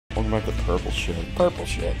Welcome back to purple shit. Purple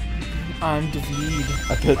shit. I'm David.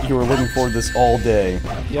 I bet you were looking forward to this all day.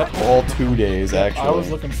 Yep. All 2 days, actually. I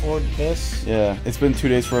was looking forward to this. Yeah, it's been 2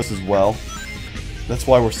 days for us as well. That's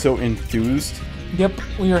why we're so enthused. Yep,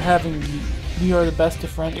 we are the best of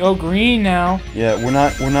friends. Oh, green now. Yeah, we're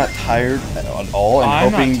not tired at all, and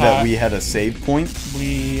I'm hoping not that we had a save point.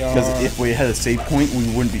 We are. Because if we had a save point, we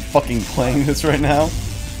wouldn't be fucking playing this right now.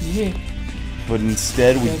 Yeah. But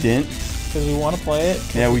instead, we didn't. Because we want to play it.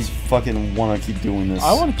 Yeah, we fucking want to keep doing this.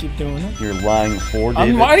 I want to keep doing it. You're lying whore,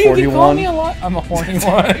 David. Why do you keep 41? calling me a lot? I'm a horny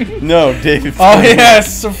one. No, David. Oh,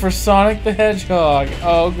 yes, so for Sonic the Hedgehog.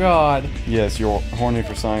 Oh, God. Yes, you're horny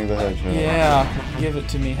for Sonic the Hedgehog. Yeah, give it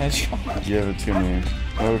to me, Hedgehog. Give it to me.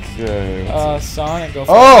 Okay. Sonic, go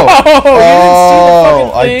for Oh! it. Oh! You didn't see the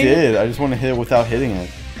fucking I thing? did. I just want to hit it without hitting it.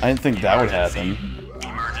 I didn't think that would happen.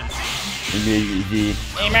 The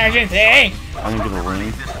Emergency! I didn't get a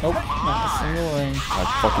ring. Nope, not a single ring. God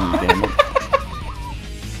fucking damn it.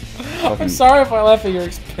 Fucking I'm sorry if I laugh at your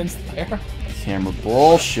expense there. camera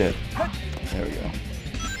bullshit. There we go.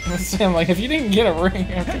 I'm saying, like, if you didn't get a ring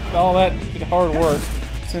after all that hard work.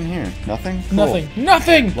 What's in here? Nothing? Cool. Nothing.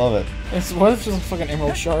 Nothing! Love it. What if it's just a fucking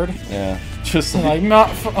emerald shard? Yeah. Just Like, oh,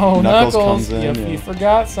 Knuckles Knuckles, comes in, you yeah.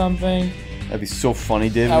 forgot something. That'd be so funny,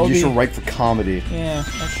 David. That would You should be- write for comedy. Yeah,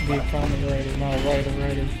 I should be a comedy writer, not a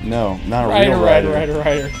writer. No, not a real writer.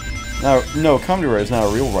 Writer. No, comedy writer is not a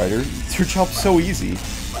real writer. Your job's so easy.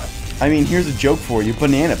 I mean, here's a joke for you.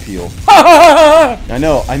 Banana peel. I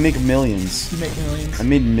know, I make millions. You make millions. I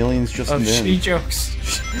made millions just Of then. shitty jokes.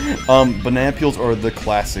 Banana peels are the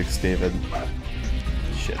classics, David.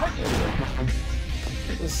 Shit. There we go.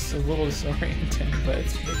 This is a little disorienting, but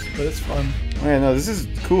it's fun. Oh, yeah, no, this is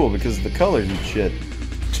cool because of the colors and shit.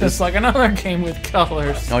 Just like another game with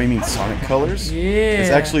colors. Oh, you mean Sonic colors? Yeah.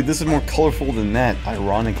 It's actually, this is more colorful than that,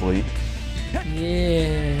 ironically.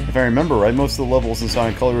 Yeah. If I remember right, most of the levels in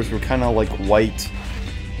Sonic Colors were kind of like white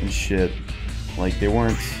and shit. Like they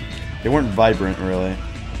weren't vibrant really.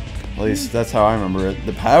 At least that's how I remember it.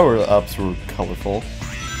 The power-ups were colorful,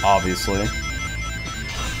 obviously.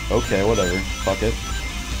 Okay, whatever. Fuck it.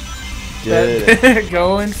 Did it.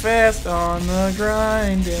 Going fast on the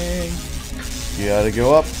grinding. You gotta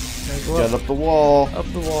go up. Go Get up the wall. up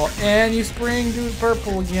the wall, and you spring to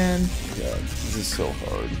purple again. God, this is so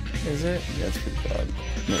hard. Is it? Yeah, it's pretty bad.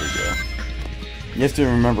 There we go. You have to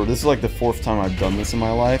remember, this is like the 4th time I've done this in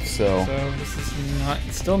my life, so... So this is not.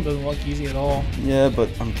 It still doesn't look easy at all. Yeah, but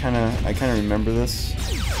I kind of remember this.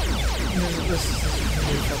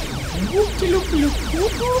 You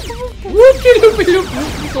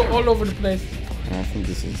go all over the place. And I think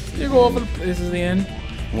this is... You go over the. This is the end.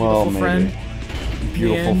 Well, Beautiful maybe. friend.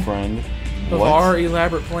 Beautiful end friend. Of What? our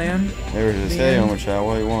elaborate plan. There it is. The Hey, end. Omochao,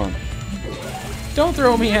 what do you want? Don't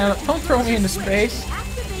throw me out. Don't throw me into space.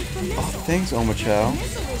 Oh, thanks, Omochao.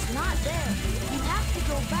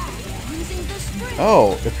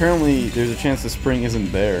 Oh, apparently there's a chance the spring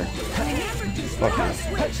isn't there. Fuck it.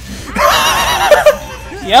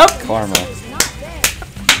 Yep. Karma.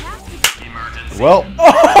 Well.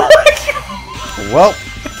 Well,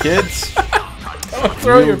 kids.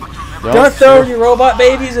 Don't throw your robot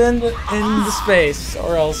babies into space,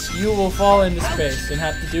 or else you will fall into space and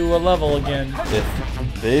have to do a level again.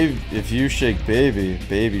 If you shake baby,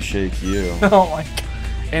 baby shake you. Oh my god.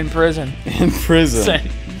 In prison. In prison.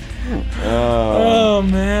 Oh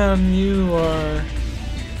man, you're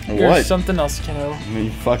What? something else, kiddo. I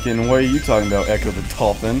mean, fucking, what are you talking about, Echo the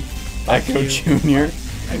Dolphin? Fuck Echo you. Jr.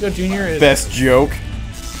 Echo Jr. is Best joke.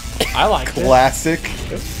 I liked Classic. it.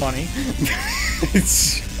 It was funny.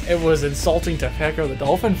 It's... It was insulting to Echo the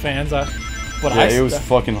Dolphin fans, but Yeah, it was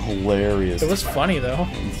fucking hilarious. It was funny though.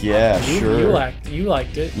 Yeah, sure. You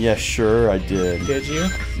liked it. Yeah, sure, I did. Did you?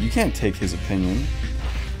 You can't take his opinion.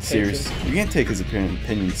 Seriously. You can't take his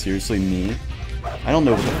opinion seriously, me. I don't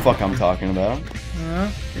know what the fuck I'm talking about.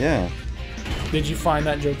 Yeah. Did you find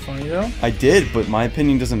that joke funny though? I did, but my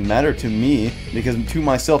opinion doesn't matter to me, because to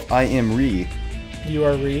myself, I am Ree. You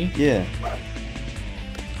are Ree? Yeah.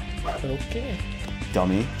 Okay.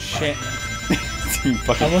 Dummy. You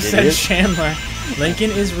fucking I almost idiot. said Chandler.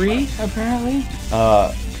 Lincoln is Ree, apparently?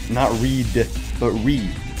 Not Reed, but Ree.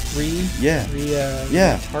 Ree? Yeah. Ree,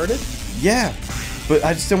 Yeah. retarded? Yeah. But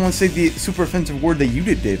I just don't want to say the super offensive word that you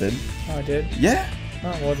did, David. Oh, I did? Yeah. Oh,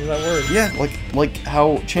 what is that word? Yeah, like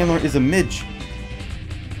how Chandler is a midge.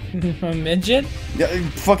 A midget? Yeah,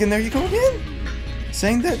 fucking there you go again.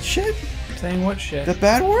 Saying that shit. Saying what shit? The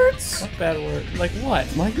bad words. What bad word? Like what?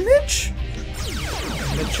 Like Mitch.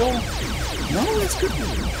 Mitchell? No, that's good.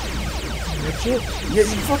 Midget? Yeah, you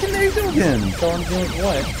fucking there you go again. Going to with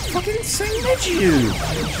what? Fucking saying midget.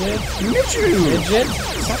 Midget? Midget.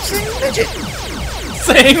 Stop saying midget.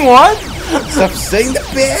 Saying what? Stop saying the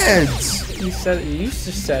beds. You said it. You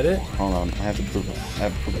just said it. Hold on, I have to prove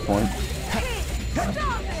a point.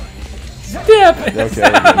 Step.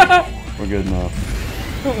 Okay, we're good enough.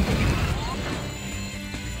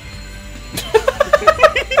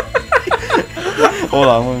 Hold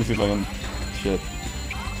on, let me see if I can. Shit.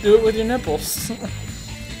 Do it with your nipples.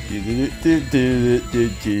 There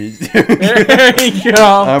you go.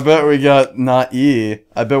 I bet we got not E.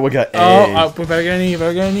 I bet we got A. Oh, we're better gonna need.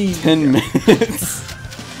 We're gonna need 10 minutes.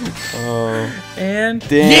 Oh. And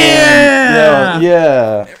damn.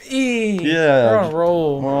 Yeah. E. Yeah. We're on a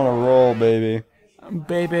roll. We're on a roll, baby.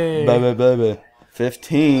 Baby. Baby.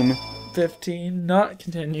 15. 15. Not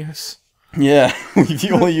continuous. Yeah.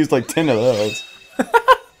 You only used like 10 of those.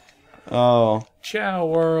 Oh. Ciao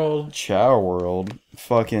world. Chow world.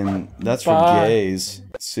 Fucking. That's for Bye. gays.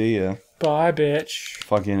 See ya. Bye, bitch.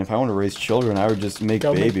 Fucking. If I want to raise children, I would just make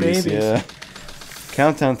Go make babies. babies. Yeah.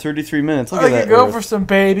 Countdown 33 minutes. Look I at that. could go Earth. for some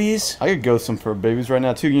babies. I could go some for babies right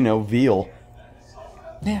now too. You know, veal.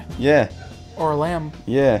 Yeah. Yeah. Or a lamb.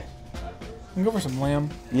 Yeah. I can go for some lamb.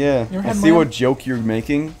 Yeah. You ever I had see lamb? what joke you're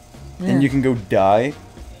making, Yeah. and you can go die.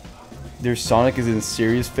 Their Sonic is in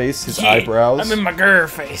serious face. His eyebrows. I'm in my grr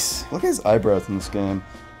face. Look at his eyebrows in this game.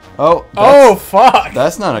 Oh. Oh, fuck.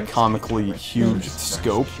 That's not a comically huge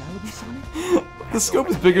scope. The scope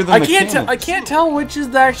is bigger than I the can't tell. cannon. I can't tell which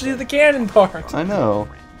is actually the cannon part. I know.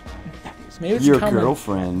 Maybe it's Your coming.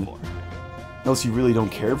 girlfriend. Unless you really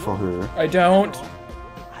don't care for her. I don't.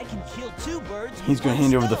 I can kill 2 birds. He's gonna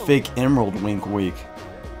hand over the fake emerald, wink wink.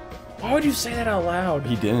 Why would you say that out loud?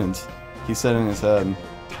 He didn't. He said it in his head.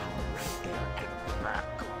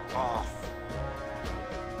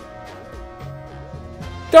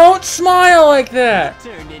 Don't smile like that,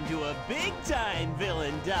 Turned into a big-time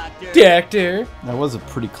villain, Doctor. Doctor. That was a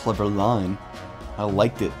pretty clever line. I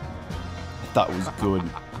liked it. I thought it was good.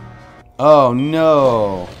 Oh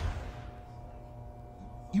no!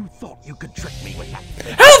 You thought you could trick me with that?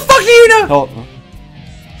 How the fuck do you know? Oh,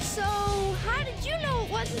 So, how did you know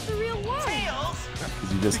it wasn't the real one?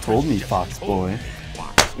 because you just told me, Fox Boy.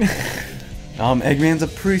 Eggman's a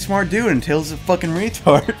pretty smart dude, and Tails is a fucking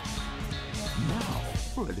retard.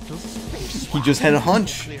 He just had a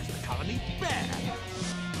hunch.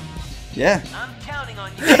 Yeah. I'm counting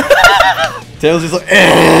on you. Tails is like,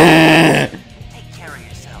 eh. Take care of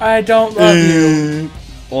yourself. I don't love you.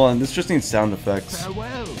 Hold on, this just needs sound effects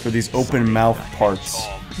for these open mouth parts.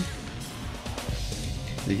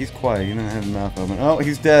 See, he's quiet. He doesn't have his mouth open. Oh,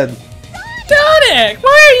 he's dead. Sonic,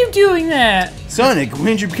 why are you doing that? Sonic, when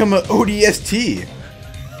did you become an ODST?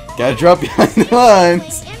 Gotta drop behind the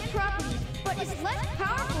lines. And properties, but it's less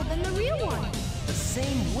powerful than the real one. The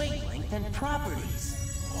same wavelength and properties.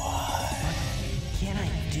 What? Can I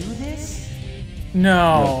do this?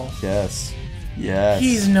 No. Yes. Yes.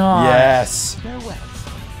 He's not. Yes. Farewell.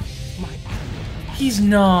 My He's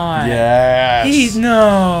not. Yes. He's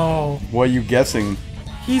no. What are you guessing?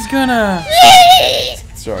 He's gonna.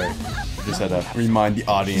 Sorry. Just had to remind the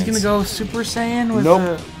audience. He's gonna go Super Saiyan with Nope.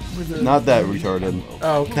 the. With the Not that retarded.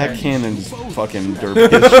 Oh, okay. That cannon's fucking derp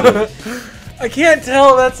as shit. I can't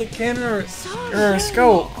tell if that's a cannon or a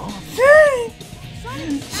scope.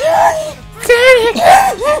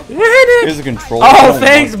 Here's a controller. Oh,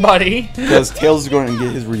 thanks, buddy. Because Tails is going to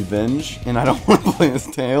get his revenge, and I don't want to play as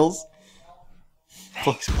Tails.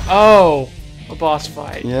 Oh, a boss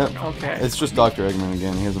fight. Yep. Okay. It's just Dr. Eggman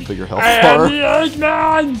again. He has a bigger health I am bar. the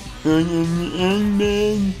Eggman!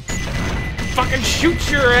 Eggman. Fucking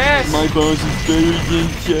shoot your ass! My boss is better than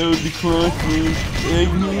Shadow the Colossus.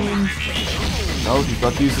 Eggman. Oh, he's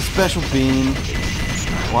about to use a special beam.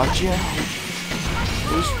 Watch out.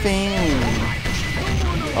 There's Fan.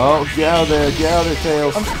 Oh, get out of there,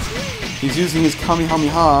 Tails. He's using his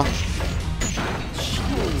Kamehameha.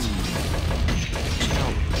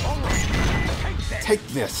 Take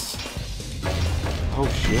this. Oh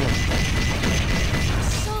shit.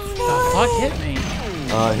 The fuck hit me?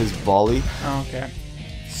 His volley. Oh, okay.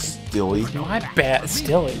 Stilly. My bad.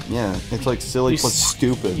 Stilly. Yeah, it's like silly You plus s-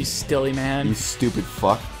 stupid. You stilly man. You stupid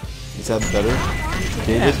fuck. Is that better?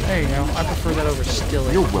 Yeah, David? there you go. I prefer that over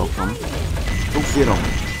stilly. You're welcome. Go get him.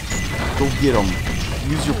 Go get him.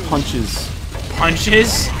 Use your punches.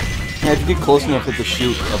 Punches? Yeah, if you get close enough hit the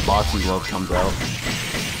shoot, a boxing glove comes out.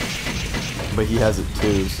 But he has it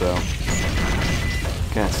too, so.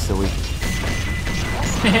 Kinda silly.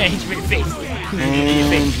 He's my face.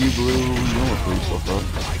 And you blew. You almost blew yourself up.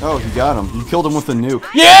 Oh, you got him. You killed him with a nuke.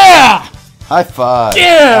 Yeah! High five.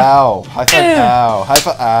 Yeah. Ow. High five. Yeah. Ow. High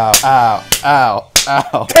five. Ow. Ow. Ow.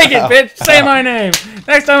 Ow. Take it, Ow. bitch. Say my name.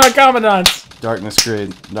 Next time on Commandants. Darkness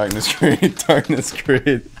grade. Darkness grade. Darkness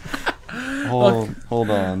grade. Hold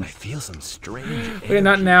on. I feel some strange. Okay,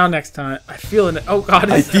 not now. Next time. I feel it. Oh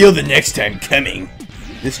God. I feel the next time coming.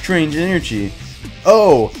 This strange energy.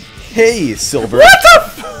 Oh, hey, Silver. What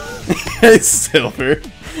the? Hey, Silver.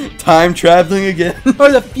 Time traveling again?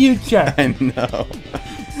 For the future. I know.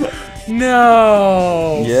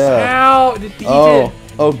 No. Yeah. How did he Oh, did?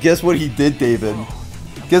 oh, guess what he did, David?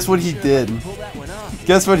 Guess what he did?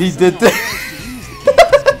 Guess what he did?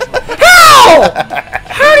 How?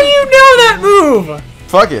 How do you know that move?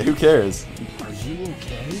 Fuck it, who cares? Are you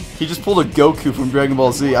okay? He just pulled a Goku from Dragon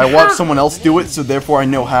Ball Z. I watched someone else do it, so therefore I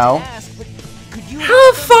know how. Ask, but could you?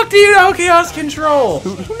 How the fuck do you know Chaos Control?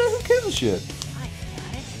 Who gives a shit?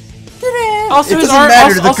 Also, It his doesn't arm,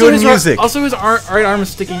 matter to the also good his music. Also, his right arm is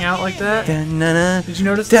sticking out like that. Did you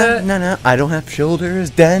notice that? Da-na-na. I don't have shoulders.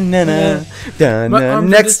 Da-na-na. Yeah. Da-na. My arms are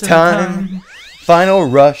Next just in time. Final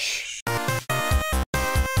rush.